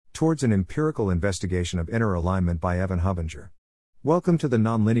Towards an Empirical Investigation of Inner Alignment by Evan Hubinger. Welcome to the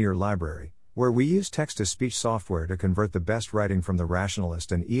Nonlinear Library, where we use text-to-speech software to convert the best writing from the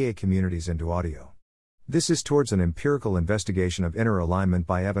Rationalist and EA communities into audio. This is Towards an Empirical Investigation of Inner Alignment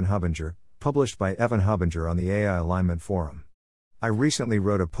by Evan Hubinger, published by Evan Hubinger on the AI Alignment Forum. I recently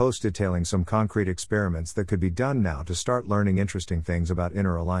wrote a post detailing some concrete experiments that could be done now to start learning interesting things about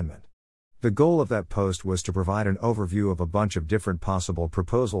inner alignment. The goal of that post was to provide an overview of a bunch of different possible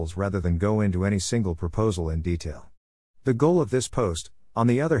proposals rather than go into any single proposal in detail. The goal of this post, on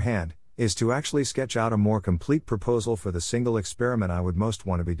the other hand, is to actually sketch out a more complete proposal for the single experiment I would most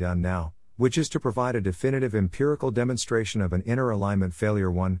want to be done now, which is to provide a definitive empirical demonstration of an inner alignment failure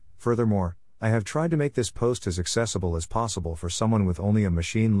one. Furthermore, I have tried to make this post as accessible as possible for someone with only a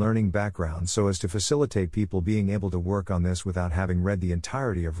machine learning background so as to facilitate people being able to work on this without having read the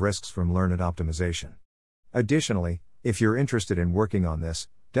entirety of Risks from Learned Optimization. Additionally, if you're interested in working on this,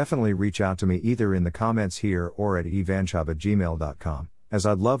 definitely reach out to me either in the comments here or at evanjhub@gmail.com, as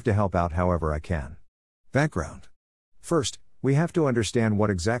I'd love to help out however I can. Background. First, we have to understand what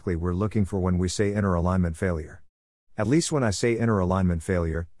exactly we're looking for when we say inner alignment failure. At least when I say inner alignment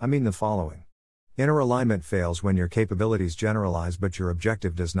failure, I mean the following. Inner alignment fails when your capabilities generalize but your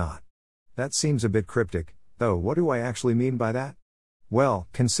objective does not. That seems a bit cryptic, though what do I actually mean by that? Well,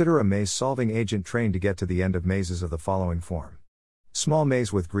 consider a maze-solving agent trained to get to the end of mazes of the following form. Small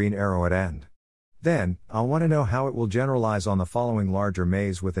maze with green arrow at end. Then, I'll want to know how it will generalize on the following larger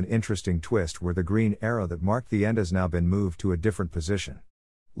maze with an interesting twist where the green arrow that marked the end has now been moved to a different position.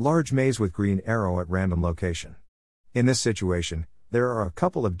 Large maze with green arrow at random location. In this situation, there are a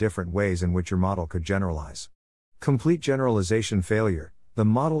couple of different ways in which your model could generalize. Complete generalization failure. The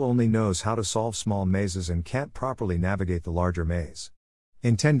model only knows how to solve small mazes and can't properly navigate the larger maze.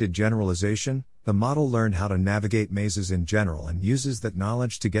 Intended generalization. The model learned how to navigate mazes in general and uses that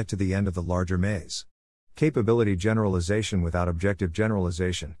knowledge to get to the end of the larger maze. Capability generalization without objective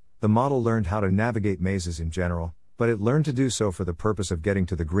generalization. The model learned how to navigate mazes in general, but it learned to do so for the purpose of getting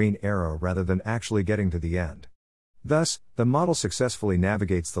to the green arrow rather than actually getting to the end. Thus, the model successfully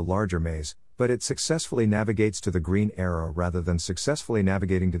navigates the larger maze, but it successfully navigates to the green arrow rather than successfully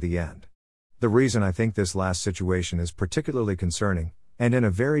navigating to the end. The reason I think this last situation is particularly concerning, and in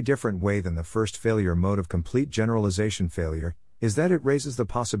a very different way than the first failure mode of complete generalization failure, is that it raises the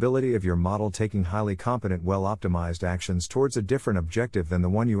possibility of your model taking highly competent, well-optimized actions towards a different objective than the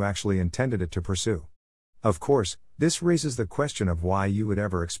one you actually intended it to pursue. Of course, this raises the question of why you would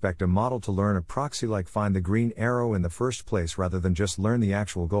ever expect a model to learn a proxy like find the green arrow in the first place rather than just learn the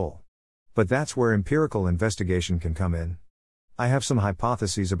actual goal. But that's where empirical investigation can come in. I have some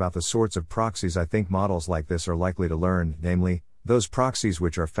hypotheses about the sorts of proxies I think models like this are likely to learn, namely, those proxies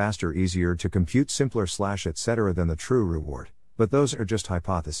which are faster, easier to compute, simpler / etc. than the true reward, but those are just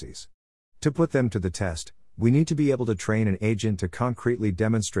hypotheses. To put them to the test, we need to be able to train an agent to concretely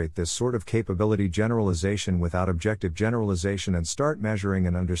demonstrate this sort of capability generalization without objective generalization and start measuring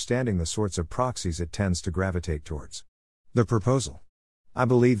and understanding the sorts of proxies it tends to gravitate towards. The proposal. I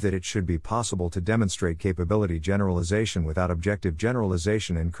believe that it should be possible to demonstrate capability generalization without objective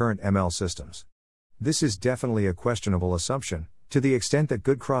generalization in current ML systems. This is definitely a questionable assumption, to the extent that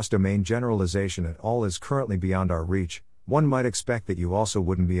good cross-domain generalization at all is currently beyond our reach. One might expect that you also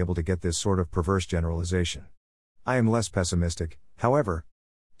wouldn't be able to get this sort of perverse generalization. I am less pessimistic, however.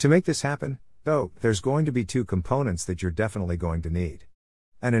 To make this happen, though, there's going to be two components that you're definitely going to need.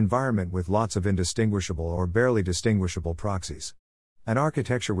 An environment with lots of indistinguishable or barely distinguishable proxies. An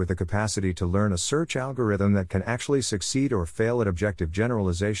architecture with the capacity to learn a search algorithm that can actually succeed or fail at objective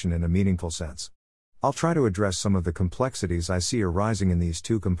generalization in a meaningful sense. I'll try to address some of the complexities I see arising in these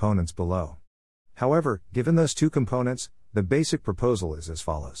two components below. However, given those two components, the basic proposal is as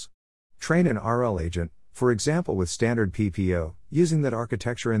follows. Train an RL agent, for example with standard PPO, using that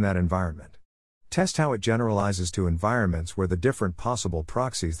architecture in that environment. Test how it generalizes to environments where the different possible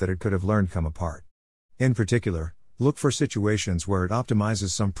proxies that it could have learned come apart. In particular, look for situations where it optimizes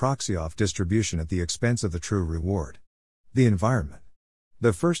some proxy off distribution at the expense of the true reward. The environment.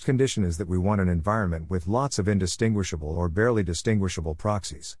 The first condition is that we want an environment with lots of indistinguishable or barely distinguishable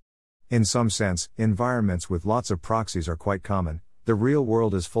proxies. In some sense, environments with lots of proxies are quite common. The real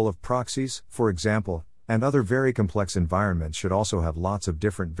world is full of proxies, for example, and other very complex environments should also have lots of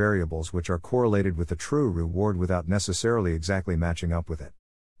different variables which are correlated with the true reward without necessarily exactly matching up with it.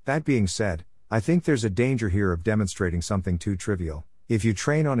 That being said, I think there's a danger here of demonstrating something too trivial, if you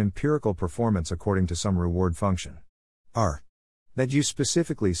train on empirical performance according to some reward function. R. That you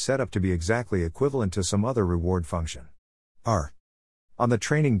specifically set up to be exactly equivalent to some other reward function. R. On the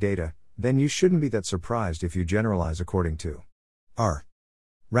training data, then you shouldn't be that surprised if you generalize according to R.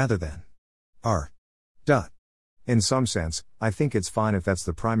 rather than R. Dot. In some sense, I think it's fine if that's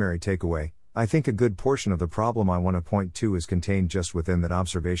the primary takeaway. I think a good portion of the problem I want to point to is contained just within that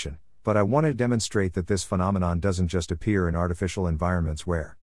observation, but I want to demonstrate that this phenomenon doesn't just appear in artificial environments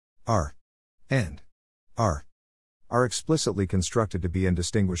where R and R are explicitly constructed to be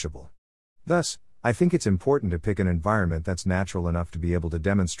indistinguishable. Thus, I think it's important to pick an environment that's natural enough to be able to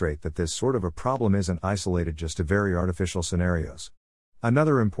demonstrate that this sort of a problem isn't isolated just to very artificial scenarios.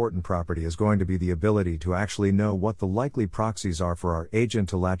 Another important property is going to be the ability to actually know what the likely proxies are for our agent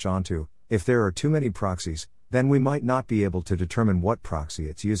to latch onto. If there are too many proxies, then we might not be able to determine what proxy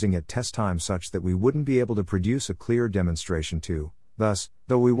it's using at test time, such that we wouldn't be able to produce a clear demonstration to. Thus,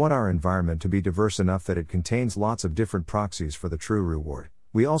 though we want our environment to be diverse enough that it contains lots of different proxies for the true reward,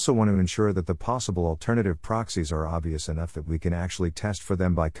 we also want to ensure that the possible alternative proxies are obvious enough that we can actually test for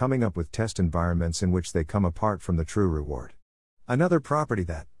them by coming up with test environments in which they come apart from the true reward. Another property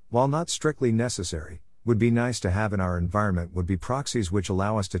that, while not strictly necessary, would be nice to have in our environment would be proxies, which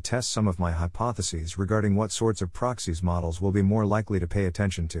allow us to test some of my hypotheses regarding what sorts of proxies models will be more likely to pay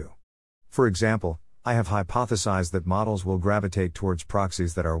attention to. For example, I have hypothesized that models will gravitate towards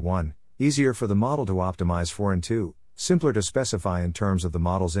proxies that are 1, easier for the model to optimize for, and 2, simpler to specify in terms of the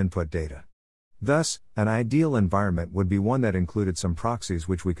model's input data. Thus, an ideal environment would be one that included some proxies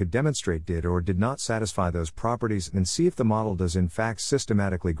which we could demonstrate did or did not satisfy those properties, and see if the model does in fact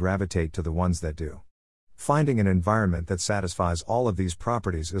systematically gravitate to the ones that do. Finding an environment that satisfies all of these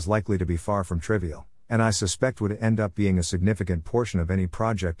properties is likely to be far from trivial, and I suspect would end up being a significant portion of any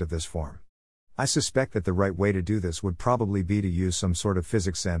project of this form. I suspect that the right way to do this would probably be to use some sort of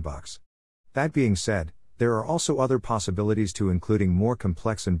physics sandbox. That being said, there are also other possibilities too, including more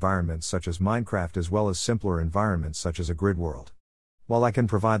complex environments such as Minecraft, as well as simpler environments such as a grid world. While I can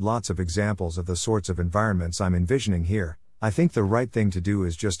provide lots of examples of the sorts of environments I'm envisioning here, I think the right thing to do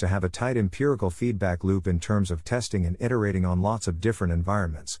is just to have a tight empirical feedback loop in terms of testing and iterating on lots of different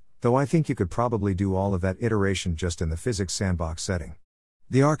environments, though I think you could probably do all of that iteration just in the physics sandbox setting.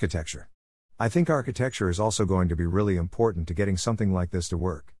 The architecture. I think architecture is also going to be really important to getting something like this to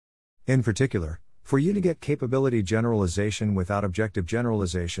work. In particular, for you to get capability generalization without objective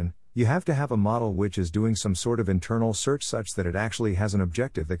generalization, you have to have a model which is doing some sort of internal search such that it actually has an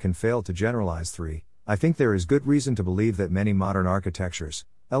objective that can fail to generalize. 3. I think there is good reason to believe that many modern architectures,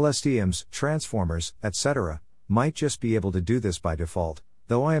 LSTMs, transformers, etc., might just be able to do this by default,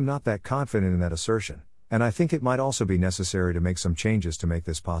 though I am not that confident in that assertion, and I think it might also be necessary to make some changes to make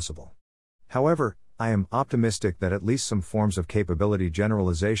this possible. However, I am optimistic that at least some forms of capability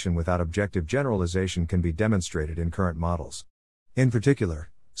generalization without objective generalization can be demonstrated in current models. In particular,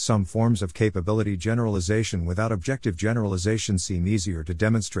 some forms of capability generalization without objective generalization seem easier to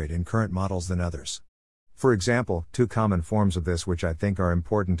demonstrate in current models than others. For example, two common forms of this which I think are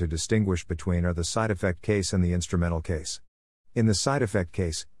important to distinguish between are the side effect case and the instrumental case. In the side effect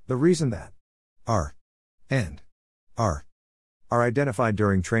case, the reason that R and R are identified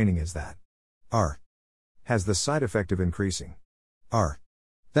during training is that R has the side effect of increasing R.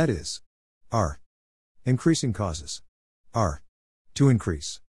 That is, R increasing causes R to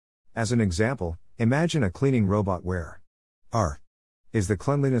increase. As an example, imagine a cleaning robot where R is the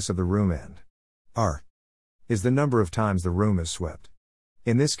cleanliness of the room and R is the number of times the room is swept.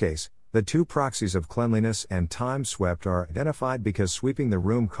 In this case, the two proxies of cleanliness and time swept are identified because sweeping the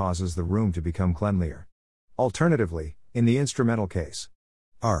room causes the room to become cleanlier. Alternatively, in the instrumental case,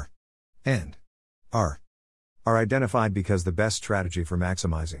 R and R are identified because the best strategy for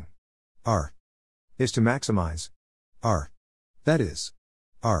maximizing R is to maximize R. That is,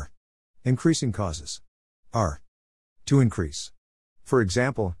 R increasing causes R to increase. For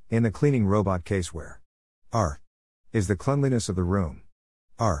example, in the cleaning robot case where R is the cleanliness of the room,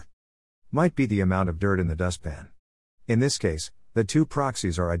 R might be the amount of dirt in the dustpan. In this case, the two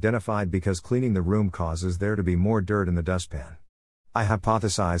proxies are identified because cleaning the room causes there to be more dirt in the dustpan. I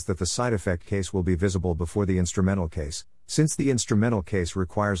hypothesize that the side effect case will be visible before the instrumental case, since the instrumental case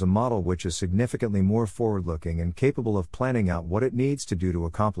requires a model which is significantly more forward-looking and capable of planning out what it needs to do to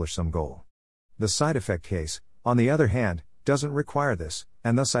accomplish some goal. The side effect case, on the other hand, doesn't require this,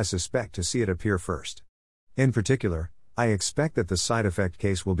 and thus I suspect to see it appear first. In particular, I expect that the side effect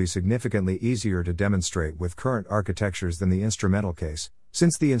case will be significantly easier to demonstrate with current architectures than the instrumental case,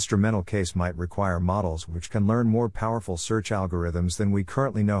 since the instrumental case might require models which can learn more powerful search algorithms than we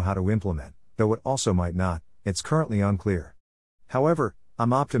currently know how to implement, though it also might not. It's currently unclear. However,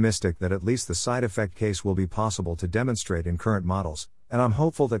 I'm optimistic that at least the side effect case will be possible to demonstrate in current models, and I'm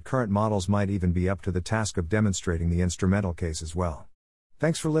hopeful that current models might even be up to the task of demonstrating the instrumental case as well.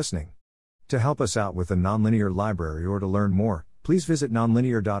 Thanks for listening. To help us out with the Nonlinear Library or to learn more, Please visit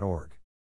nonlinear.org.